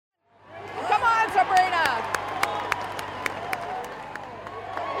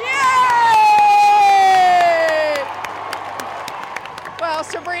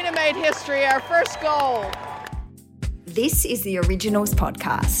history, our first goal. This is the Originals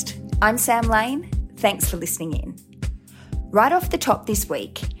podcast. I'm Sam Lane. Thanks for listening in. Right off the top this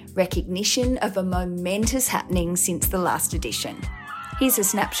week, recognition of a momentous happening since the last edition. Here's a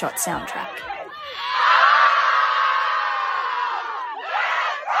snapshot soundtrack.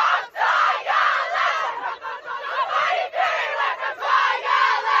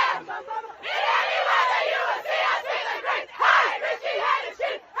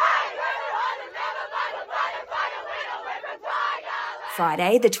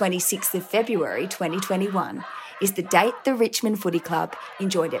 Friday, the 26th of February 2021, is the date the Richmond Footy Club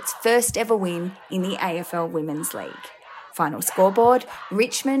enjoyed its first ever win in the AFL Women's League. Final scoreboard,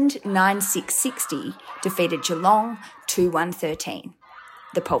 Richmond 9-6-60 defeated Geelong 2-1-13.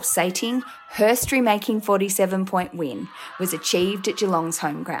 The pulsating, Hurst-making 47-point win was achieved at Geelong's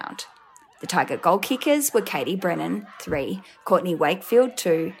home ground. The Tiger goal kickers were Katie Brennan, 3, Courtney Wakefield,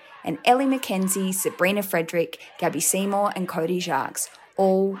 2, and Ellie McKenzie, Sabrina Frederick, Gabby Seymour and Cody Jacques,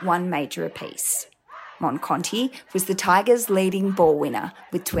 all one major apiece. Mon Conti was the Tigers' leading ball winner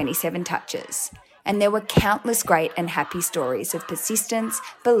with 27 touches, and there were countless great and happy stories of persistence,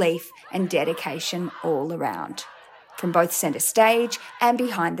 belief and dedication all around. From both centre stage and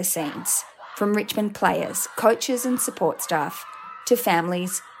behind the scenes, from Richmond players, coaches and support staff, to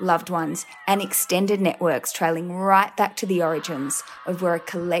families, loved ones and extended networks trailing right back to the origins of where a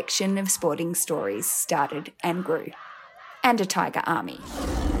collection of sporting stories started and grew. And a Tiger army.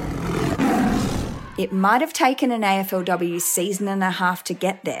 It might have taken an AFLW season and a half to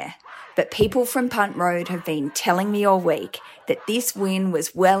get there, but people from Punt Road have been telling me all week that this win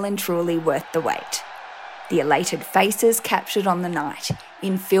was well and truly worth the wait. The elated faces captured on the night,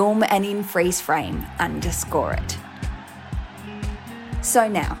 in film and in freeze frame, underscore it. So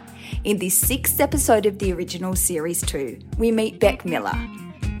now, in this 6th episode of the original Series 2, we meet Bec Miller,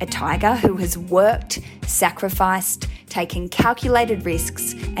 a Tiger who has worked, sacrificed, taken calculated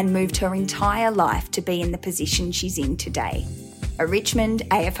risks and moved her entire life to be in the position she's in today, a Richmond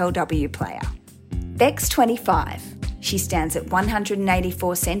AFLW player. Bec's 25. She stands at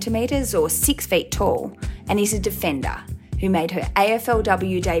 184 centimetres or 6 feet tall and is a defender who made her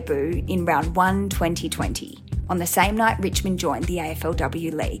AFLW debut in round 1 2020. On the same night Richmond joined the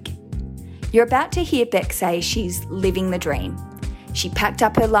AFLW League. You're about to hear Bec say she's living the dream. She packed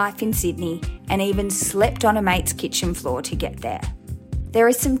up her life in Sydney and even slept on a mate's kitchen floor to get there. There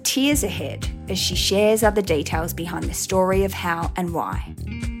are some tears ahead as she shares other details behind the story of how and why.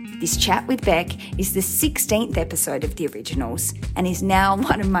 This chat with Bec is the 16th episode of the Originals and is now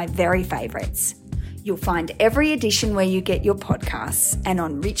one of my very favourites. You'll find every edition where you get your podcasts and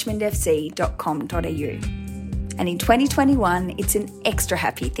on richmondfc.com.au. And in 2021, it's an extra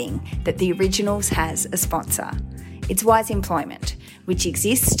happy thing that the Originals has a sponsor. It's Wise Employment, which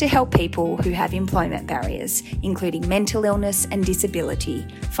exists to help people who have employment barriers, including mental illness and disability,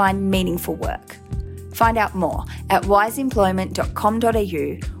 find meaningful work. Find out more at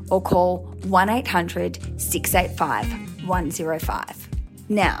wiseemployment.com.au or call 1800 685 105.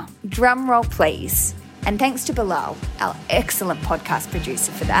 Now, drum roll please. And thanks to Bilal, our excellent podcast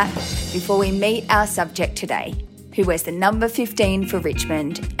producer for that, before we meet our subject today, who wears the number 15 for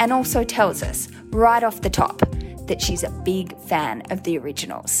Richmond and also tells us, right off the top, that she's a big fan of the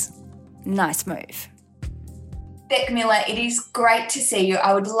Originals. Nice move. Bec Miller, it is great to see you.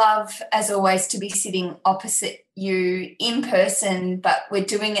 I would love, as always, to be sitting opposite you in person, but we're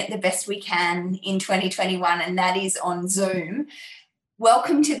doing it the best we can in 2021, and that is on Zoom.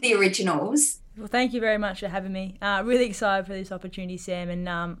 Welcome to the Originals. Well, thank you very much for having me. Really excited for this opportunity, Sam, and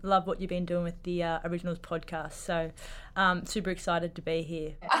love what you've been doing with the Originals podcast. So super excited to be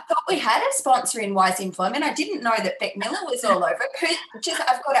here. I thought we had a sponsor in Wise Employment. I didn't know that Bec Miller was all over it.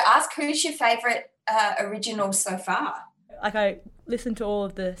 I've got to ask, who's your favourite Original so far? Like, I listened to all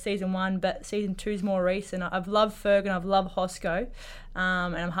of the season 1, but season 2 is more recent. I've loved Fergan, I've loved Hosco,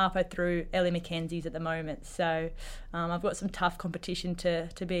 and I'm halfway through Ellie McKenzie's at the moment. So I've got some tough competition to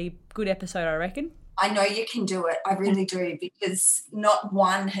be a good episode, I reckon. I know you can do it. I really do, because not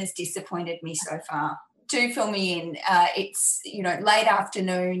one has disappointed me so far. Do fill me in. It's, late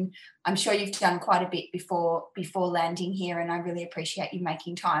afternoon. I'm sure you've done quite a bit before landing here, and I really appreciate you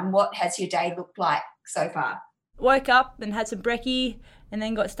making time. What has your day looked like so far? Woke up and had some brekkie and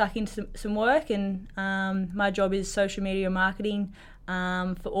then got stuck into some work, and my job is social media marketing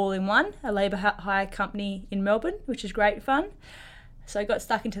for All in One, a labour hire company in Melbourne, which is great fun. So I got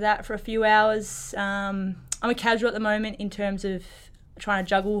stuck into that for a few hours. I'm a casual at the moment in terms of trying to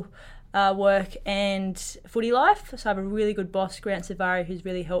juggle work and footy life. So I have a really good boss, Grant Savari, who's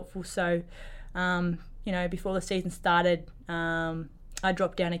really helpful. So, before the season started, I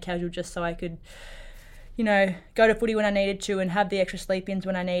dropped down to casual just so I could, go to footy when I needed to and have the extra sleep-ins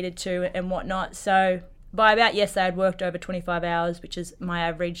when I needed to and whatnot. So by about yesterday, I'd worked over 25 hours, which is my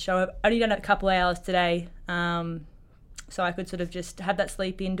average. So I've only done a couple of hours today. So I could sort of just have that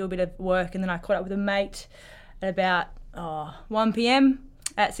sleep in, do a bit of work, and then I caught up with a mate at about 1 p.m.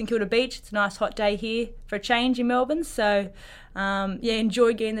 at St Kilda Beach. It's a nice hot day here for a change in Melbourne. So,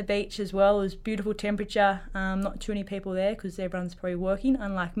 enjoyed getting the beach as well. It was beautiful temperature. Not too many people there because everyone's probably working,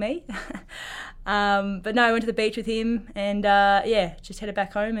 unlike me. But no, I went to the beach with him and, just headed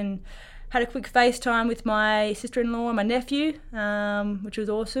back home and had a quick FaceTime with my sister-in-law and my nephew, which was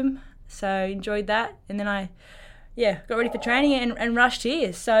awesome. So enjoyed that. And then I got ready for training and rushed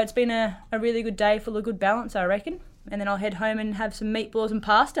here. So it's been a really good day full of good balance, I reckon. And then I'll head home and have some meatballs and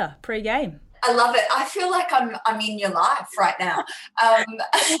pasta pre-game. I love it. I feel like I'm in your life right now. Well,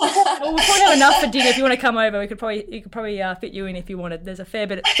 we'll probably have enough for dinner if you want to come over. You could probably fit you in if you wanted. There's a fair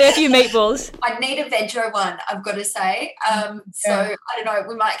few meatballs. I'd need a veggie one, I've got to say. So I don't know.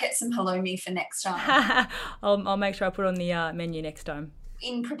 We might get some halloumi for next time. I'll make sure I put it on the menu next time.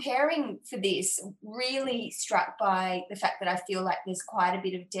 In preparing for this, really struck by the fact that I feel like there's quite a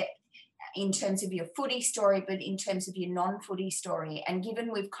bit of depth in terms of your footy story, but in terms of your non-footy story. And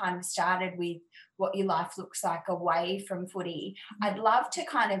given we've kind of started with what your life looks like away from footy, I'd love to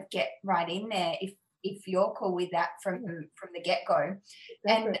kind of get right in there if you're cool with that from the get-go.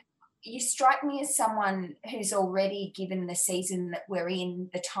 And you strike me as someone who's already, given the season that we're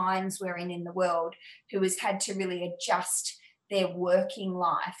in, the times we're in the world, who has had to really adjust their working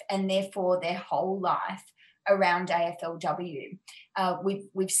life and therefore their whole life around AFLW.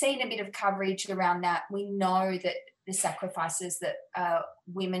 We've seen a bit of coverage around that. We know that the sacrifices that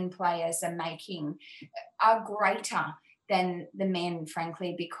women players are making are greater than the men,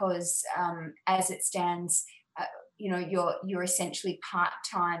 frankly, because as it stands, you're essentially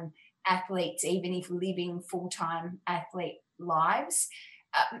part-time athletes, even if living full-time athlete lives.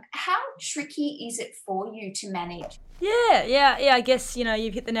 How tricky is it for you to manage? Yeah. I guess,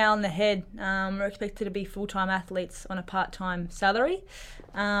 you've hit the nail on the head. We're expected to be full-time athletes on a part-time salary.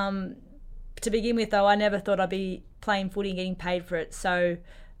 To begin with, though, I never thought I'd be playing footy and getting paid for it. So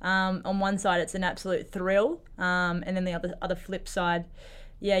on one side, it's an absolute thrill. And then the other flip side,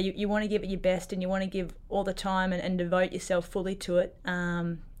 you want to give it your best and you want to give all the time and devote yourself fully to it.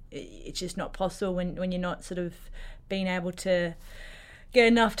 It's just not possible when you're not sort of being able to get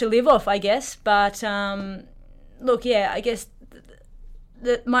enough to live off, I guess. But I guess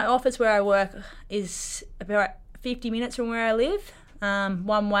my office where I work is about 50 minutes from where I live,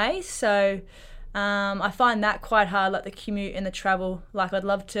 one way. So I find that quite hard, like the commute and the travel. Like I'd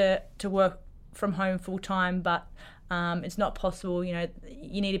love to work from home full time, but it's not possible. You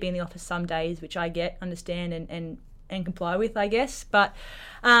need to be in the office some days, which I understand and comply with, I guess. But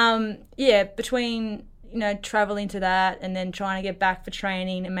between traveling to that and then trying to get back for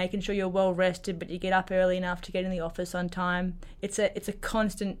training and making sure you're well rested, but you get up early enough to get in the office on time. It's a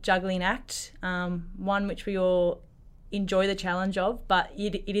constant juggling act, one which we all enjoy the challenge of, but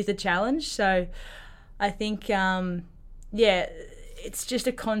it is a challenge. So I think, it's just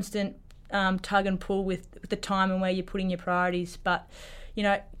a constant tug and pull with the time and where you're putting your priorities. But,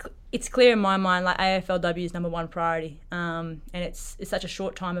 it's clear in my mind, like AFLW is number one priority, and it's such a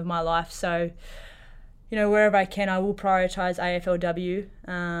short time of my life. So, wherever I can, I will prioritise AFLW,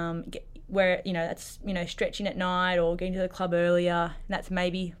 where, that's, stretching at night or getting to the club earlier. And that's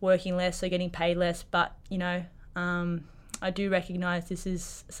maybe working less or getting paid less. But, I do recognise this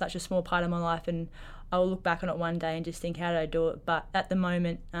is such a small part of my life and I will look back on it one day and just think, how did I do it? But at the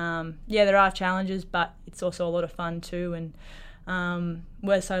moment, there are challenges, but it's also a lot of fun too. And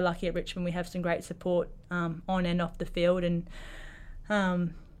we're so lucky at Richmond. We have some great support on and off the field. And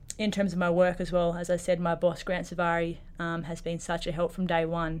in terms of my work as well, as I said, my boss, Grant Savari, has been such a help from day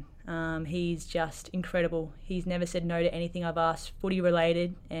one. He's just incredible. He's never said no to anything I've asked footy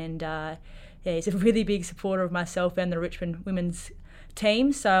related. And he's a really big supporter of myself and the Richmond women's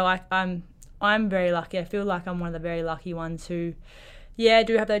team. So I'm very lucky. I feel like I'm one of the very lucky ones who,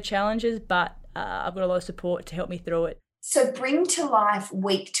 do have those challenges, but I've got a lot of support to help me through it. So bring to life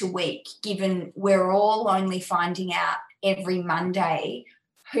week to week, given we're all only finding out every Monday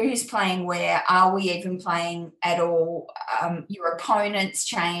who's playing where, are we even playing at all? Your opponents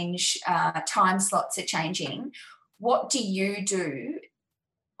change, time slots are changing. What do you do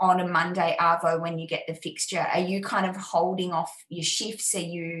on a Monday, Arvo, when you get the fixture? Are you kind of holding off your shifts? Do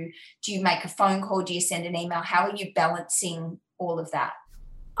you make a phone call? Do you send an email? How are you balancing all of that?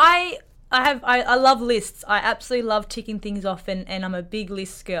 I love lists. I absolutely love ticking things off, and I'm a big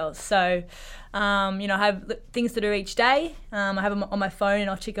list girl. So, I have things to do each day. I have them on my phone and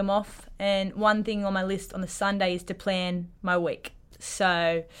I'll tick them off. And one thing on my list on the Sunday is to plan my week.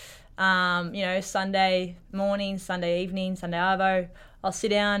 So, Sunday morning, Sunday evening, Sunday arvo, I'll sit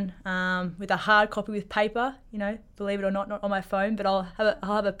down with a hard copy with paper, believe it or not on my phone, but I'll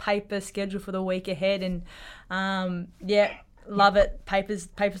have a paper schedule for the week ahead, and love it. Paper's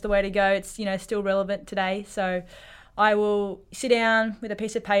the way to go. It's still relevant today. So I will sit down with a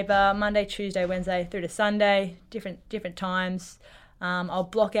piece of paper Monday, Tuesday, Wednesday through to Sunday, different times. I'll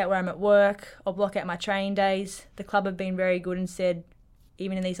block out where I'm at work. I'll block out my training days. The club have been very good and said,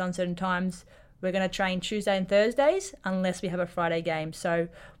 even in these uncertain times, we're going to train Tuesday and Thursdays unless we have a Friday game. So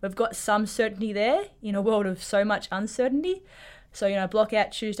we've got some certainty there in a world of so much uncertainty. So, block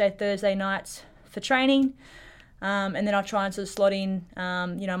out Tuesday, Thursday nights for training. And then I'll try and sort of slot in, I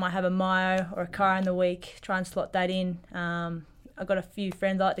might have a myo or a car in the week, try and slot that in. I've got a few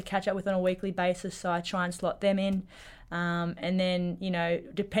friends I like to catch up with on a weekly basis, so I try and slot them in. And then,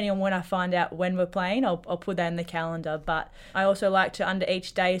 depending on when I find out when we're playing, I'll put that in the calendar. But I also like to, under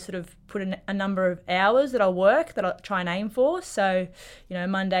each day, sort of put a number of hours that I'll work, that I'll try and aim for. So,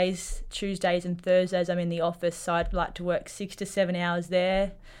 Mondays, Tuesdays and Thursdays I'm in the office, so I'd like to work 6 to 7 hours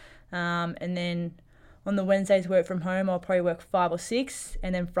there. And then on the Wednesdays work from home, I'll probably work 5 or 6.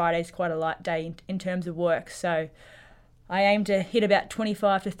 And then Friday's quite a light day in terms of work. So I aim to hit about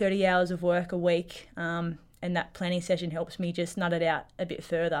 25 to 30 hours of work a week. And that planning session helps me just nut it out a bit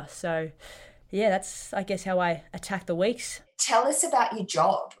further. So, that's, I guess, how I attack the weeks. Tell us about your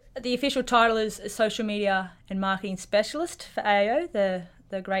job. The official title is a social media and marketing specialist for AO, the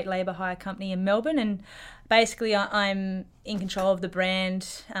great labour hire company in Melbourne. And basically, I'm in control of the brand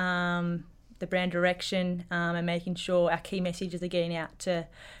direction, and making sure our key messages are getting out to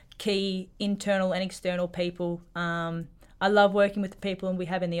key internal and external people. I love working with the people we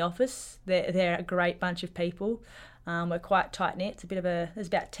have in the office. They're a great bunch of people. We're quite tight-knit. There's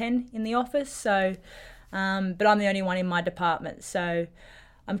about 10 in the office, so but I'm the only one in my department. So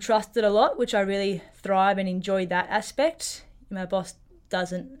I'm trusted a lot, which I really thrive and enjoy that aspect. My boss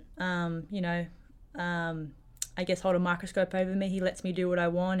doesn't, I guess, hold a microscope over me. He lets me do what I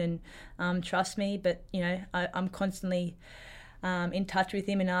want and trust me, but, I'm constantly in touch with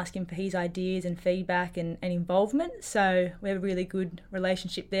him and ask him for his ideas and feedback and involvement. So we have a really good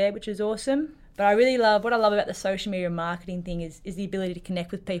relationship there, which is awesome. But what I love about the social media marketing thing is the ability to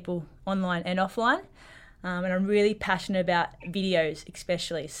connect with people online and offline. And I'm really passionate about videos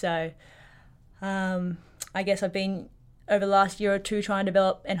especially. So I guess I've been over the last year or two trying to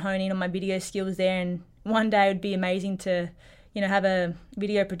develop and hone in on my video skills there. And one day it would be amazing to, have a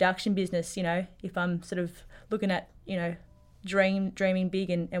video production business, if I'm sort of looking at, dreaming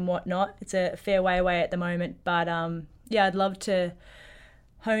big and whatnot. It's a fair way away at the moment, but I'd love to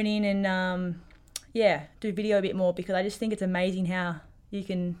hone in and do video a bit more, because I just think it's amazing how you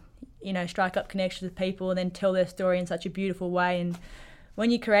can strike up connections with people and then tell their story in such a beautiful way. And when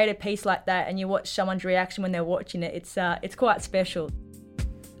you create a piece like that and you watch someone's reaction when they're watching it, it's quite special.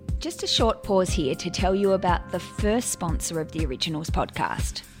 Just a short pause here to tell you about the first sponsor of the Originals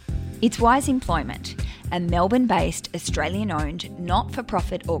podcast. It's Wise Employment, a Melbourne-based, Australian-owned,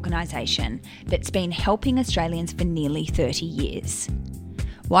 not-for-profit organisation that's been helping Australians for nearly 30 years.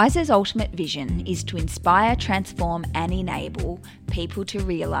 Wise's ultimate vision is to inspire, transform and enable people to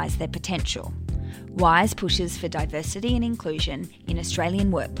realise their potential. Wise pushes for diversity and inclusion in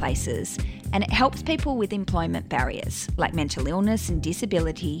Australian workplaces, and it helps people with employment barriers like mental illness and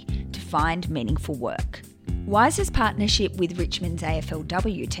disability to find meaningful work. Wise's partnership with Richmond's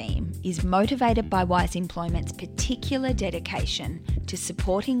AFLW team is motivated by Wise Employment's particular dedication to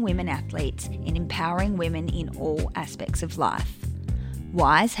supporting women athletes and empowering women in all aspects of life.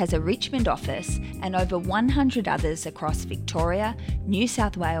 Wise has a Richmond office and over 100 others across Victoria, New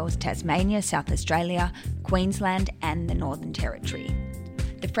South Wales, Tasmania, South Australia, Queensland and the Northern Territory.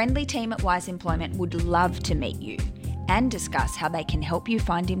 The friendly team at Wise Employment would love to meet you and discuss how they can help you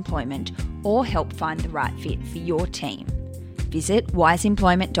find employment or help find the right fit for your team. Visit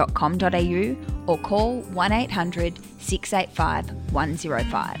wiseemployment.com.au or call 1800 685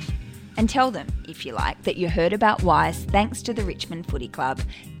 105. And tell them, if you like, that you heard about Wise thanks to the Richmond Footy Club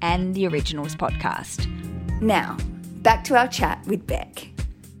and the Originals podcast. Now, back to our chat with Bec.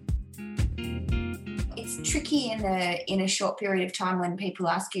 It's tricky in a short period of time when people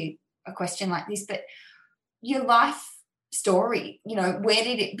ask you a question like this, but your life story, where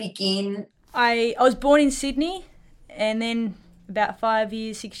did it begin? I was born in Sydney, and then about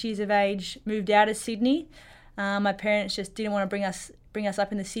 6 years of age, moved out of Sydney. My parents just didn't want to bring us bring us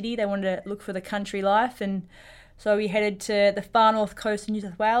up in the city. They wanted to look for the country life, and so we headed to the far north coast of New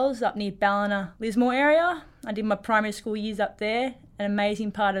South Wales, up near Ballina, Lismore area. I did my primary school years up there, an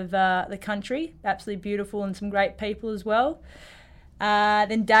amazing part of the country, absolutely beautiful and some great people as well.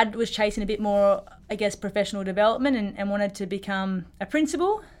 Then Dad was chasing a bit more, I guess, professional development and wanted to become a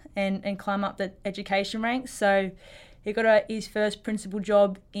principal and climb up the education ranks. So he got his first principal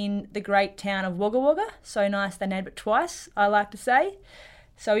job in the great town of Wagga Wagga. So nice, they named it twice, I like to say.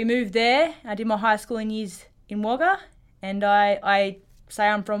 So we moved there. I did my high schooling years in Wagga, and I say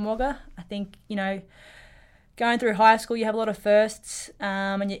I'm from Wagga. I think, going through high school, you have a lot of firsts,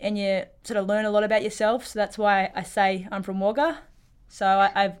 and you sort of learn a lot about yourself. So that's why I say I'm from Wagga. So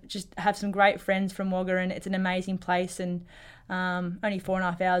I've just have some great friends from Wagga, and it's an amazing place, and only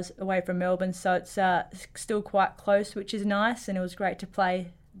 4.5 hours away from Melbourne, so it's still quite close, which is nice. And it was great to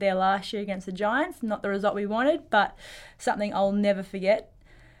play there last year against the Giants. Not the result we wanted, but something I'll never forget.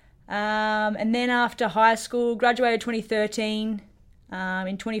 And then after high school, graduated 2013.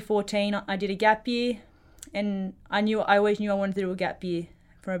 In 2014, I did a gap year, and I always knew I wanted to do a gap year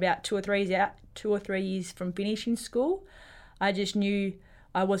from about 2 or 3 years from finishing school. I just knew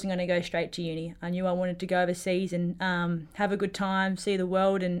I wasn't going to go straight to uni. I knew I wanted to go overseas and have a good time, see the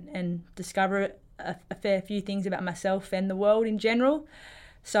world, and discover a fair few things about myself and the world in general.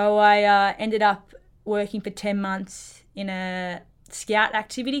 So I ended up working for 10 months in a scout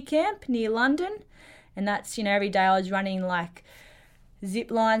activity camp near London, and that's, every day I was running like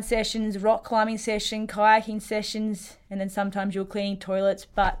zip line sessions, rock climbing session, kayaking sessions, and then sometimes you were cleaning toilets.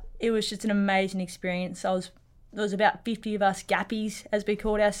 But it was just an amazing experience. There was about 50 of us gappies, as we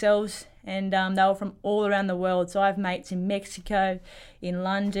called ourselves, and they were from all around the world. So I have mates in Mexico, in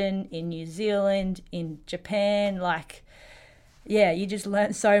London, in New Zealand, in Japan. You just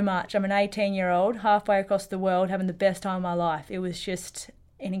learn so much. I'm an 18-year-old, halfway across the world, having the best time of my life. It was just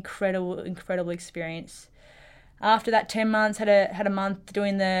an incredible experience. After that 10 months, had a month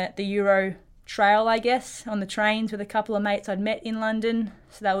doing the Euro trail, I guess, on the trains with a couple of mates I'd met in London.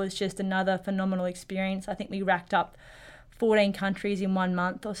 So that was just another phenomenal experience. I think we racked up 14 countries in 1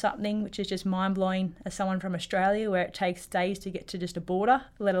 month or something, which is just mind-blowing as someone from Australia, where it takes days to get to just a border,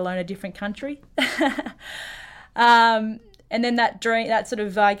 let alone a different country. And then that sort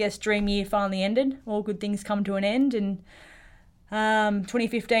of, I guess, dream year finally ended. All good things come to an end. And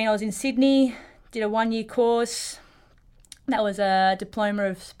 2015, I was in Sydney, did a 1-year course. That was a diploma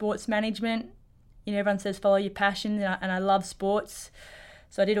of sports management. Everyone says follow your passion, and I love sports.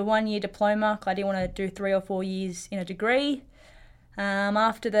 So I did a 1-year diploma because I didn't want to do 3 or 4 years in a degree.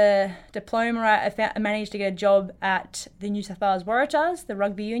 After the diploma, I managed to get a job at the New South Wales Waratahs, the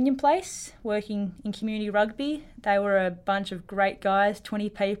rugby union place, working in community rugby. They were a bunch of great guys, 20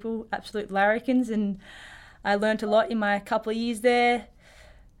 people, absolute larrikins, and I learnt a lot in my couple of years there.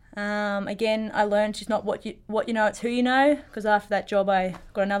 Again, I learned it's not what you know, it's who you know, because after that job I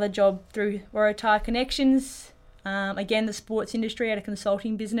got another job through Waratah Connections. Again, the sports industry, at a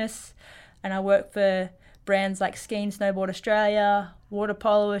consulting business, and I worked for brands like Ski and Snowboard Australia, Water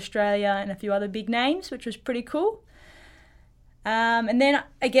Polo Australia, and a few other big names, which was pretty cool. And then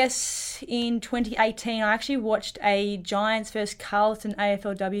I guess in 2018 I actually watched a Giants versus Carlton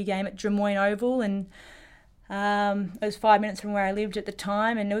AFLW game at Drummoyne Oval, and it was 5 minutes from where I lived at the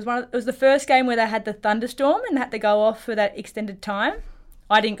time, and it was the first game where they had the thunderstorm and had to go off for that extended time.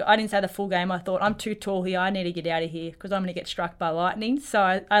 I didn't say the full game. I thought, I'm too tall here. I need to get out of here because I'm going to get struck by lightning.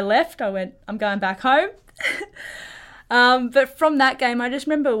 So I left. I went, I'm going back home. But from that game, I just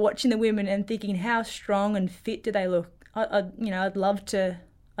remember watching the women and thinking, how strong and fit do they look? I'd love to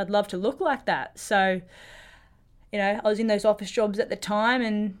look like that. So, I was in those office jobs at the time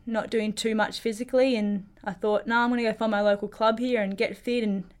and not doing too much physically, and I thought, I'm going to go find my local club here and get fit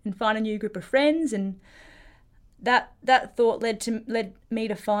and find a new group of friends. And that thought led me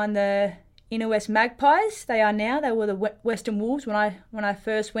to find the Inner West Magpies. They were the Western Wolves when I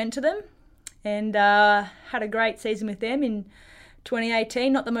first went to them, and had a great season with them in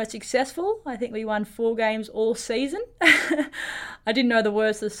 2018. Not the most successful. I think we won 4 games all season. I didn't know the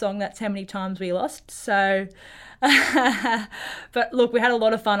words of the song, That's How Many Times We Lost. So, but look, we had a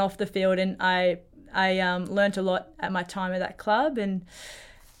lot of fun off the field, and I learnt a lot at my time at that club, and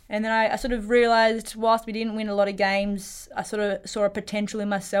then I sort of realised, whilst we didn't win a lot of games, I sort of saw a potential in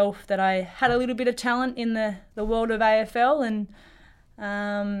myself that I had a little bit of talent in the world of AFL, and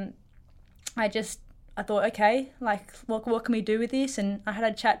I thought, okay, what can we do with this? And I had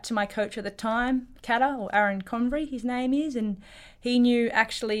a chat to my coach at the time, Katta, or Aaron Convery, his name is, and he knew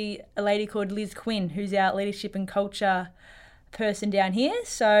actually a lady called Liz Quinn, who's our leadership and culture person down here.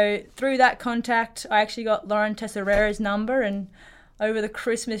 So through that contact, I actually got Lauren Tesserera's number, and over the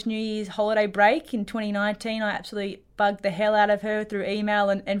Christmas, New Year's holiday break in 2019, I absolutely bugged the hell out of her through email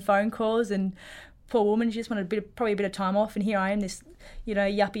and phone calls. And poor woman, she just wanted probably a bit of time off. And here I am, this,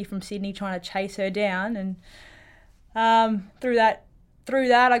 yuppie from Sydney trying to chase her down. And through that,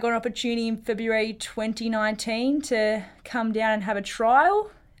 I got an opportunity in February 2019 to come down and have a trial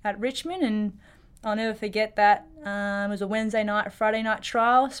at Richmond. And I'll never forget that. It was a Wednesday night, Friday night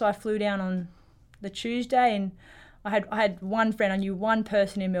trial. So I flew down on the Tuesday, and I had one friend. I knew one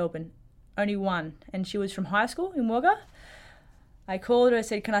person in Melbourne, only one, and she was from high school in Wagga. I called her, I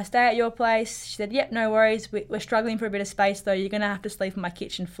said, can I stay at your place? She said, yep, no worries. We're struggling for a bit of space though. You're going to have to sleep on my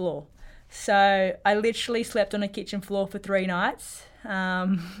kitchen floor. So I literally slept on a kitchen floor for 3 nights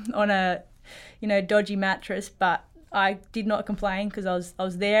on a, dodgy mattress, but I did not complain because I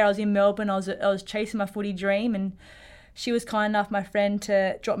was there. I was in Melbourne. I was chasing my footy dream, and she was kind enough, my friend,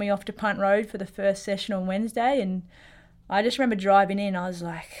 to drop me off to Punt Road for the first session on Wednesday. And I just remember driving in. I was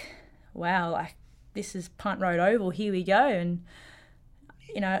like, wow, like this is Punt Road Oval. Here we go. And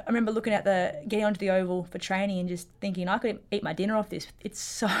I remember looking at getting onto the oval for training and just thinking I could eat my dinner off this. It's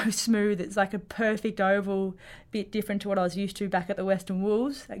so smooth. It's like a perfect oval, bit different to what I was used to back at the Western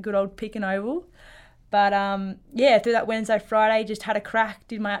Wolves, that good old Picken oval. But through that Wednesday, Friday, just had a crack,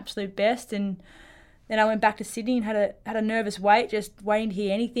 did my absolute best, and then I went back to Sydney and had a nervous wait, just waiting to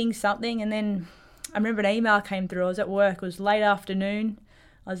hear anything, something. And then I remember an email came through. I was at work. It was late afternoon.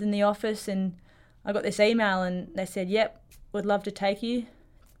 I was in the office and I got this email and they said, yep, would love to take you.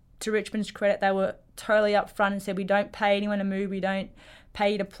 To Richmond's credit, they were totally upfront and said, we don't pay anyone to move. We don't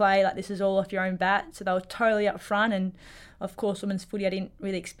pay you to play. Like, this is all off your own bat. So they were totally upfront. And of course, women's footy, I didn't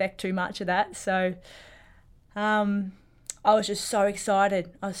really expect too much of that. So I was just so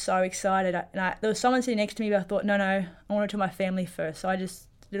excited. I was so excited. There was someone sitting next to me, but I thought, no, I want to tell my family first. So I just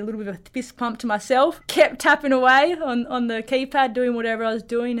did a little bit of a fist pump to myself, kept tapping away on the keypad, doing whatever I was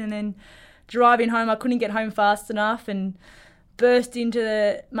doing, and then driving home. I couldn't get home fast enough and burst into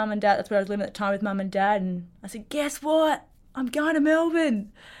the mum and dad. That's where I was living at the time with mum and dad. And I said, guess what? I'm going to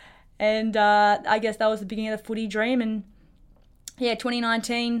Melbourne. And I guess that was the beginning of the footy dream. And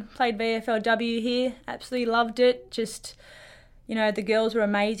 2019, played VFLW here. Absolutely loved it. Just, the girls were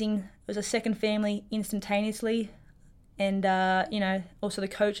amazing. It was a second family instantaneously. And, also the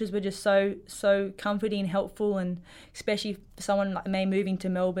coaches were just so comforting and helpful. And especially for someone like me moving to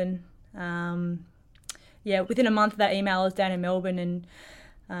Melbourne, within a month of that email, I was down in Melbourne and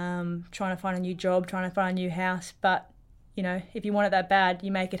trying to find a new job, trying to find a new house. But, if you want it that bad,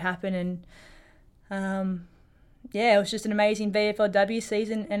 you make it happen. And, it was just an amazing VFLW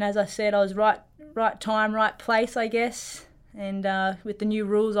season. And as I said, I was right time, right place, I guess. And with the new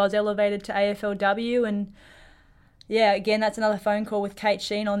rules, I was elevated to AFLW. And, again, that's another phone call with Kate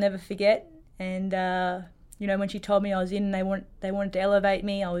Sheen I'll never forget. And, when she told me I was in and they wanted to elevate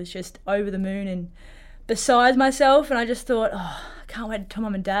me, I was just over the moon and beside myself. And I just thought, I can't wait to tell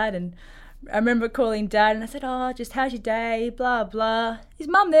mum and dad. And I remember calling dad and I said, just how's your day, blah, blah. Is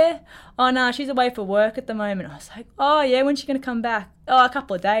mum there? Oh, no, she's away for work at the moment. I was like, when's she going to come back? A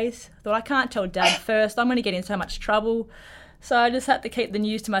couple of days. I thought, I can't tell dad first. I'm going to get in so much trouble. So I just had to keep the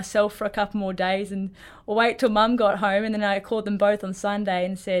news to myself for a couple more days and wait till mum got home. And then I called them both on Sunday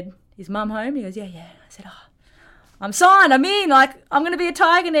and said, is mum home? He goes, yeah. I said, I'm signed, I'm in. Like, I'm going to be a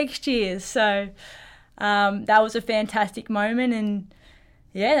Tiger next year. So that was a fantastic moment. And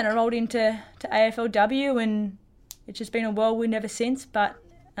then I rolled into AFLW and it's just been a whirlwind ever since. But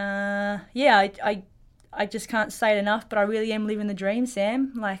I just can't say it enough, but I really am living the dream,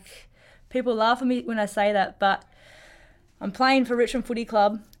 Sam. Like, people laugh at me when I say that, but I'm playing for Richmond Footy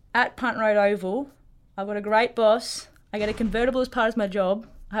Club at Punt Road Oval. I've got a great boss. I get a convertible as part of my job.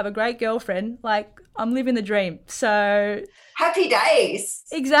 I have a great girlfriend. Like, I'm living the dream. So happy days.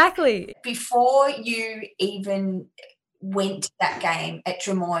 Exactly. Before you even went to that game at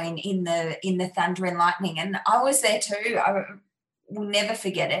Drummoyne in the Thunder and Lightning, and I was there too. I will never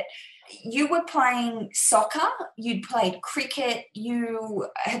forget it. You were playing soccer, you'd played cricket, you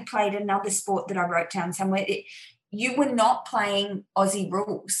had played another sport that I wrote down somewhere. You were not playing Aussie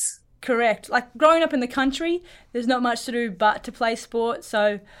rules. Correct. Like, growing up in the country, there's not much to do but to play sport.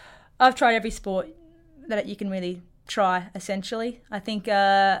 So I've tried every sport that you can really try, essentially. I think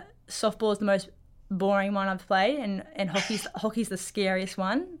softball is the most boring one I've played, and hockey's the scariest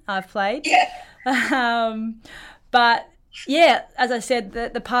one I've played. Yeah. But yeah, as I said,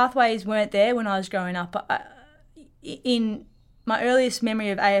 the pathways weren't there when I was growing up. In my earliest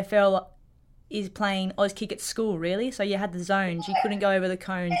memory of AFL is playing Oz kick at school, really. So you had the zones. You couldn't go over the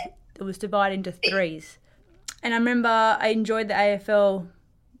cones. It was divided into threes. And I remember I enjoyed the AFL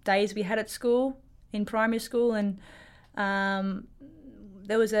days we had at school, in primary school, and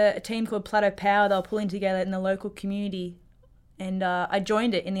there was a team called Plateau Power. They were pulling together in the local community, and I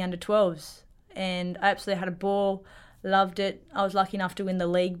joined it in the under-12s, and I absolutely had a ball, loved it. I was lucky enough to win the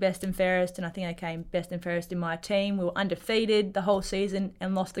league best and fairest, and I think I came best and fairest in my team. We were undefeated the whole season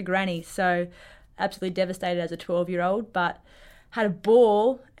and lost the granny, so absolutely devastated as a 12-year-old, but had a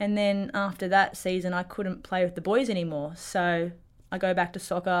ball. And then after that season, I couldn't play with the boys anymore, so I go back to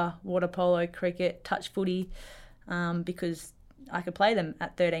soccer, water polo, cricket, touch footy, because I could play them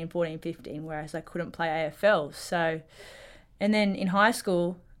at 13, 14, 15, whereas I couldn't play AFL. So, and then in high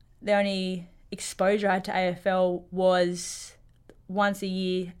school, the only exposure I had to AFL was once a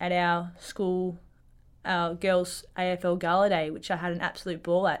year at our school, our girls' AFL Gala Day, which I had an absolute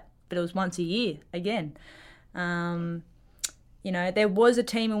ball at, but it was once a year again. You know, there was a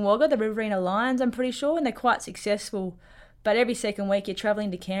team in Wagga, the Riverina Lions, I'm pretty sure, and they're quite successful, but every second week you're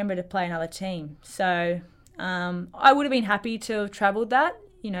travelling to Canberra to play another team. So I would have been happy to have travelled that,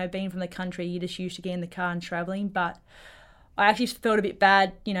 you know, being from the country, you're just used to getting in the car and travelling, but I actually felt a bit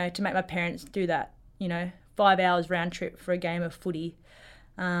bad, you know, to make my parents do that, you know, 5 hours round trip for a game of footy.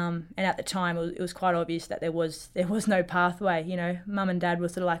 And at the time, it was quite obvious that there was no pathway, you know. Mum and Dad were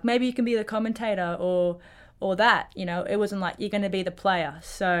sort of like, maybe you can be the commentator or that, you know. It wasn't like, you're going to be the player.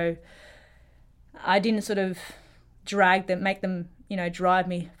 So I didn't sort of make them, you know, drive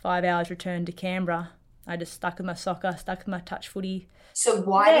me 5 hours return to Canberra. I just stuck with my soccer, stuck with my touch footy. So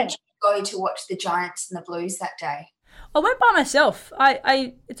why did you go to watch the Giants and the Blues that day? I went by myself.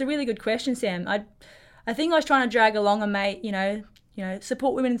 It's a really good question, Sam. I think I was trying to drag along a mate, you know,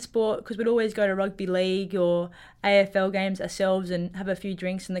 support women in sport, because we'd always go to rugby league or AFL games ourselves and have a few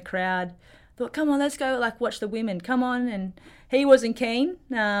drinks in the crowd. Thought, come on, let's go, like, watch the women. Come on. And he wasn't keen,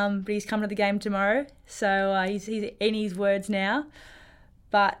 but he's coming to the game tomorrow, so he's in his words now.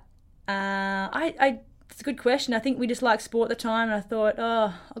 But it's a good question. I think we just liked sport at the time, and I thought,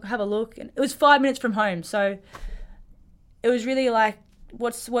 I'll have a look. And it was 5 minutes from home, so it was really like,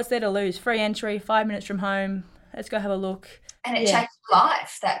 what's there to lose? Free entry, 5 minutes from home. Let's go have a look. And it changed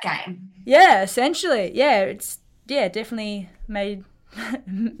life, that game. Yeah, essentially. Yeah, it's definitely made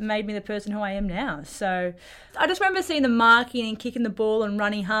me the person who I am now. So I just remember seeing them marking and kicking the ball and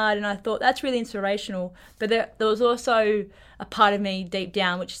running hard, and I thought that's really inspirational. But there was also a part of me deep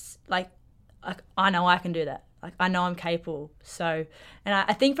down which is like I know I can do that. Like, I know I'm capable. So, and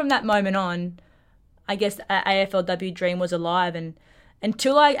I think from that moment on, I guess the AFLW dream was alive, and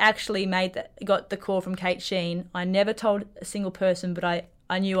until I actually got the call from Kate Sheen, I never told a single person, but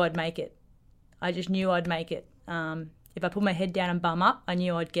I knew I'd make it. I just knew I'd make it. If I put my head down and bum up, I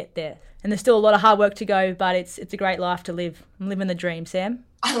knew I'd get there. And there's still a lot of hard work to go, but it's a great life to live. I'm living the dream, Sam.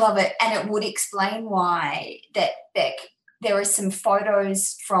 I love it. And it would explain why that, Bec, there are some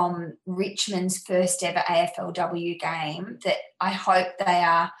photos from Richmond's first ever AFLW game that I hope they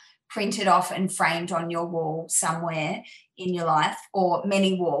are printed off and framed on your wall somewhere in your life, or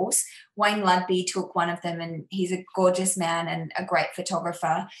many walls. Wayne Ludby took one of them, and he's a gorgeous man and a great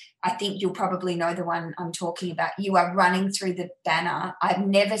photographer. I think you'll probably know the one I'm talking about. You are running through the banner. I've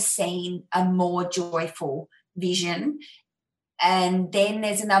never seen a more joyful vision. And then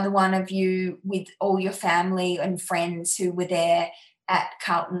there's another one of you with all your family and friends who were there at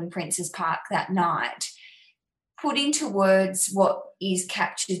Carlton Princes Park that night. Put into words what is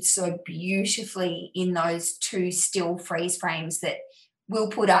captured so beautifully in those two still freeze frames that we'll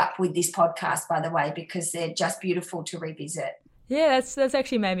put up with this podcast, by the way, because they're just beautiful to revisit. Yeah, that's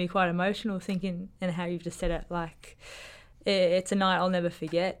actually made me quite emotional thinking, and how you've just said it. Like, it's a night I'll never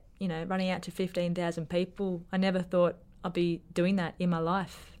forget, you know, running out to 15,000 people. I never thought I'd be doing that in my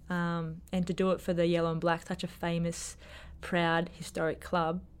life. And to do it for the Yellow and Black, such a famous, proud, historic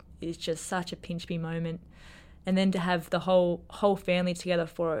club, is just such a pinch me moment. And then to have the whole family together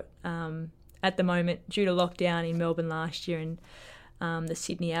for it. At the moment, due to lockdown in Melbourne last year and the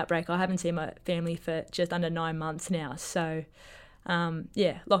Sydney outbreak, I haven't seen my family for just under 9 months now. So,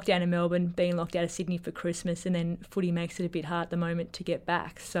 lockdown in Melbourne, being locked out of Sydney for Christmas, and then footy makes it a bit hard at the moment to get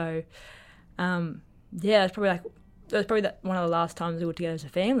back. So, it's probably one of the last times we were together as a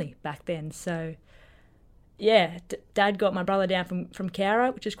family back then. So, Dad got my brother down from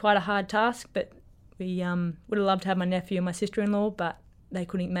Cowra, which is quite a hard task, but we would have loved to have my nephew and my sister-in-law, but they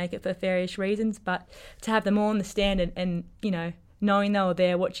couldn't make it for various reasons. But to have them all in the stand and you know, knowing they were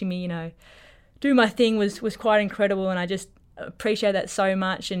there watching me, you know, do my thing was quite incredible, and I just appreciate that so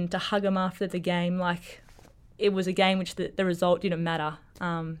much. And to hug them after the game, like, it was a game which the result didn't matter.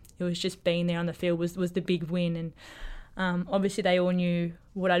 It was just being there on the field was the big win, and obviously they all knew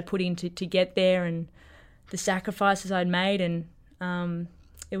what I'd put in to get there and the sacrifices I'd made, and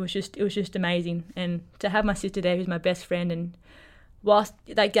it was just amazing. And to have my sister there, who's my best friend, and whilst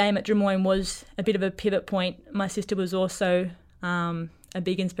that game at Drummoyne was a bit of a pivot point, my sister was also a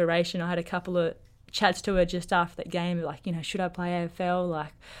big inspiration. I had a couple of chats to her just after that game, like, should I play AFL?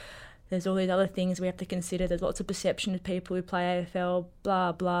 Like, there's all these other things we have to consider. There's lots of perception of people who play AFL,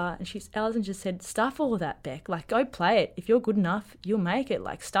 blah, blah. And Alison just said, stuff all of that, Bec. Like, go play it. If you're good enough, you'll make it.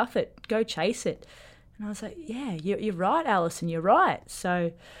 Like, stuff it. Go chase it. And I was like, yeah, you're right, Alison, you're right.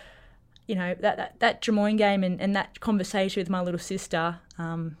 So, that Drummoyne game and that conversation with my little sister,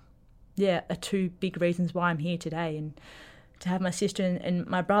 are two big reasons why I'm here today. And to have my sister and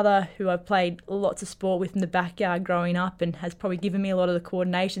my brother, who I've played lots of sport with in the backyard growing up and has probably given me a lot of the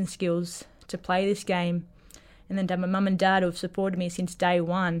coordination skills to play this game, and then to have my mum and dad who have supported me since day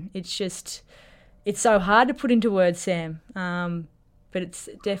one. It's so hard to put into words, Sam, but it's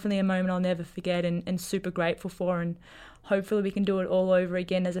definitely a moment I'll never forget and super grateful for, and hopefully we can do it all over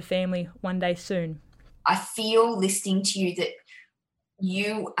again as a family one day soon. I feel listening to you that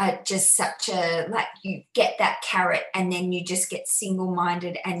you are just you get that carrot and then you just get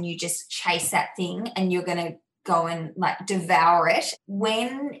single-minded and you just chase that thing and you're going to go and devour it.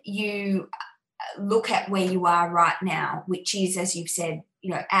 When you look at where you are right now, which is, as you've said,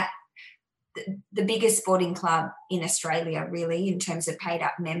 at the biggest sporting club in Australia, really, in terms of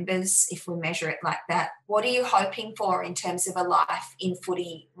paid-up members, if we measure it like that, what are you hoping for in terms of a life in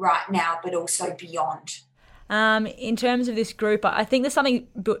footy right now but also beyond? In terms of this group, I think there's something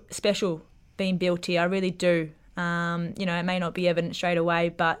special being built here. I really do. It may not be evident straight away,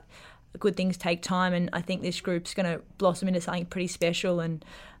 but good things take time, and I think this group's going to blossom into something pretty special. And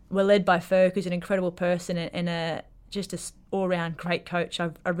we're led by Ferg, who's an incredible person and just an all-round great coach.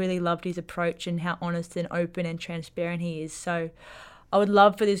 I really loved his approach and how honest and open and transparent he is. So I would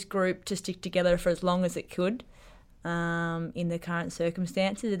love for this group to stick together for as long as it could. In the current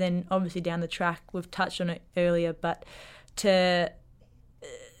circumstances, and then obviously down the track, we've touched on it earlier, but to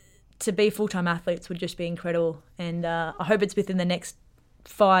be full-time athletes would just be incredible, and I hope it's within the next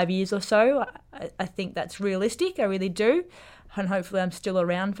 5 years or so. I think that's realistic, I really do, and hopefully I'm still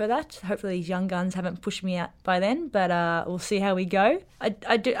around for that. Hopefully these young guns haven't pushed me out by then, but we'll see how we go. I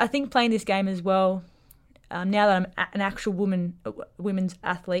think playing this game as well, now that I'm an actual women's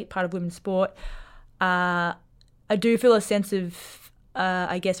athlete, part of women's sport, I do feel a sense of,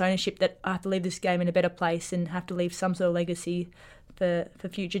 ownership that I have to leave this game in a better place and have to leave some sort of legacy for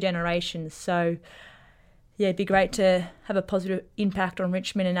future generations. So, yeah, it'd be great to have a positive impact on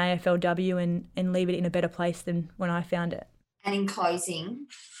Richmond and AFLW and leave it in a better place than when I found it. And in closing,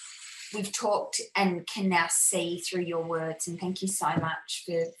 we've talked and can now see through your words, and thank you so much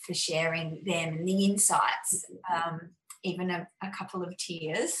for sharing them and the insights, even a couple of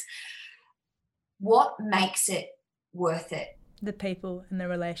tears. What makes it worth it? The people and the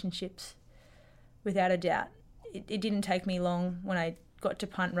relationships, without a doubt. It didn't take me long when I got to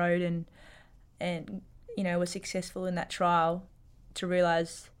Punt Road and was successful in that trial to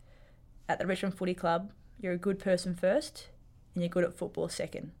realise at the Richmond Footy Club you're a good person first and you're good at football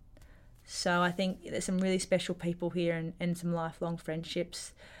second. So I think there's some really special people here and some lifelong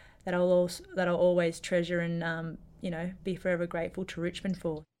friendships that I'll always treasure and be forever grateful to Richmond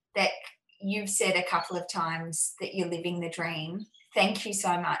for. Bec, you've said a couple of times that you're living the dream. Thank you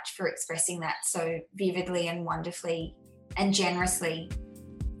so much for expressing that so vividly and wonderfully and generously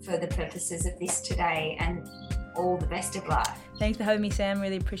for the purposes of this today, and all the best of luck. Thanks for having me, Sam.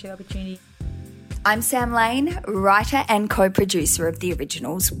 Really appreciate the opportunity. I'm Sam Lane, writer and co-producer of The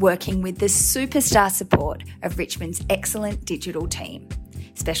Originals, working with the superstar support of Richmond's excellent digital team.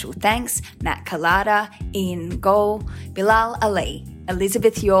 Special thanks, Matt Collada, Ian Goal, Bilal Ali,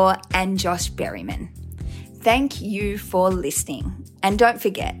 Elizabeth Yor and Josh Berryman. Thank you for listening. And don't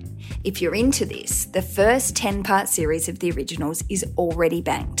forget, if you're into this, the first 10-part series of The Originals is already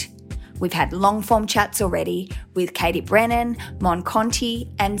banked. We've had long-form chats already with Katie Brennan, Mon Conti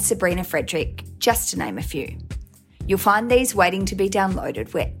and Sabrina Frederick, just to name a few. You'll find these waiting to be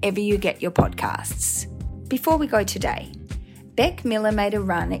downloaded wherever you get your podcasts. Before we go today, Bec Miller made a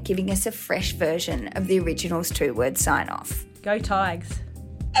run at giving us a fresh version of The Originals 2-word sign-off. Go Tigers.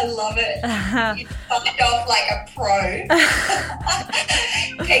 I love it. You signed off like a pro.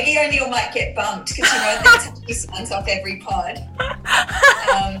 Peggy O'Neill might get bumped because that's how she signs off every pod.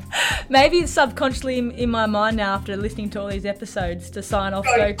 Maybe it's subconsciously in my mind now after listening to all these episodes to sign off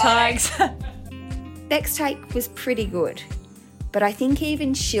Go Tigers. Bec's take was pretty good, but I think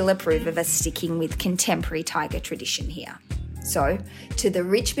even she'll approve of us sticking with contemporary Tiger tradition here. So, to the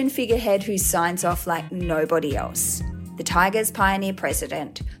Richmond figurehead who signs off like nobody else, the Tigers' pioneer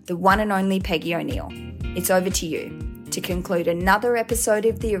president, the one and only Peggy O'Neill, it's over to you to conclude another episode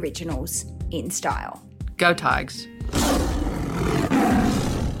of The Originals in style. Go Tigers.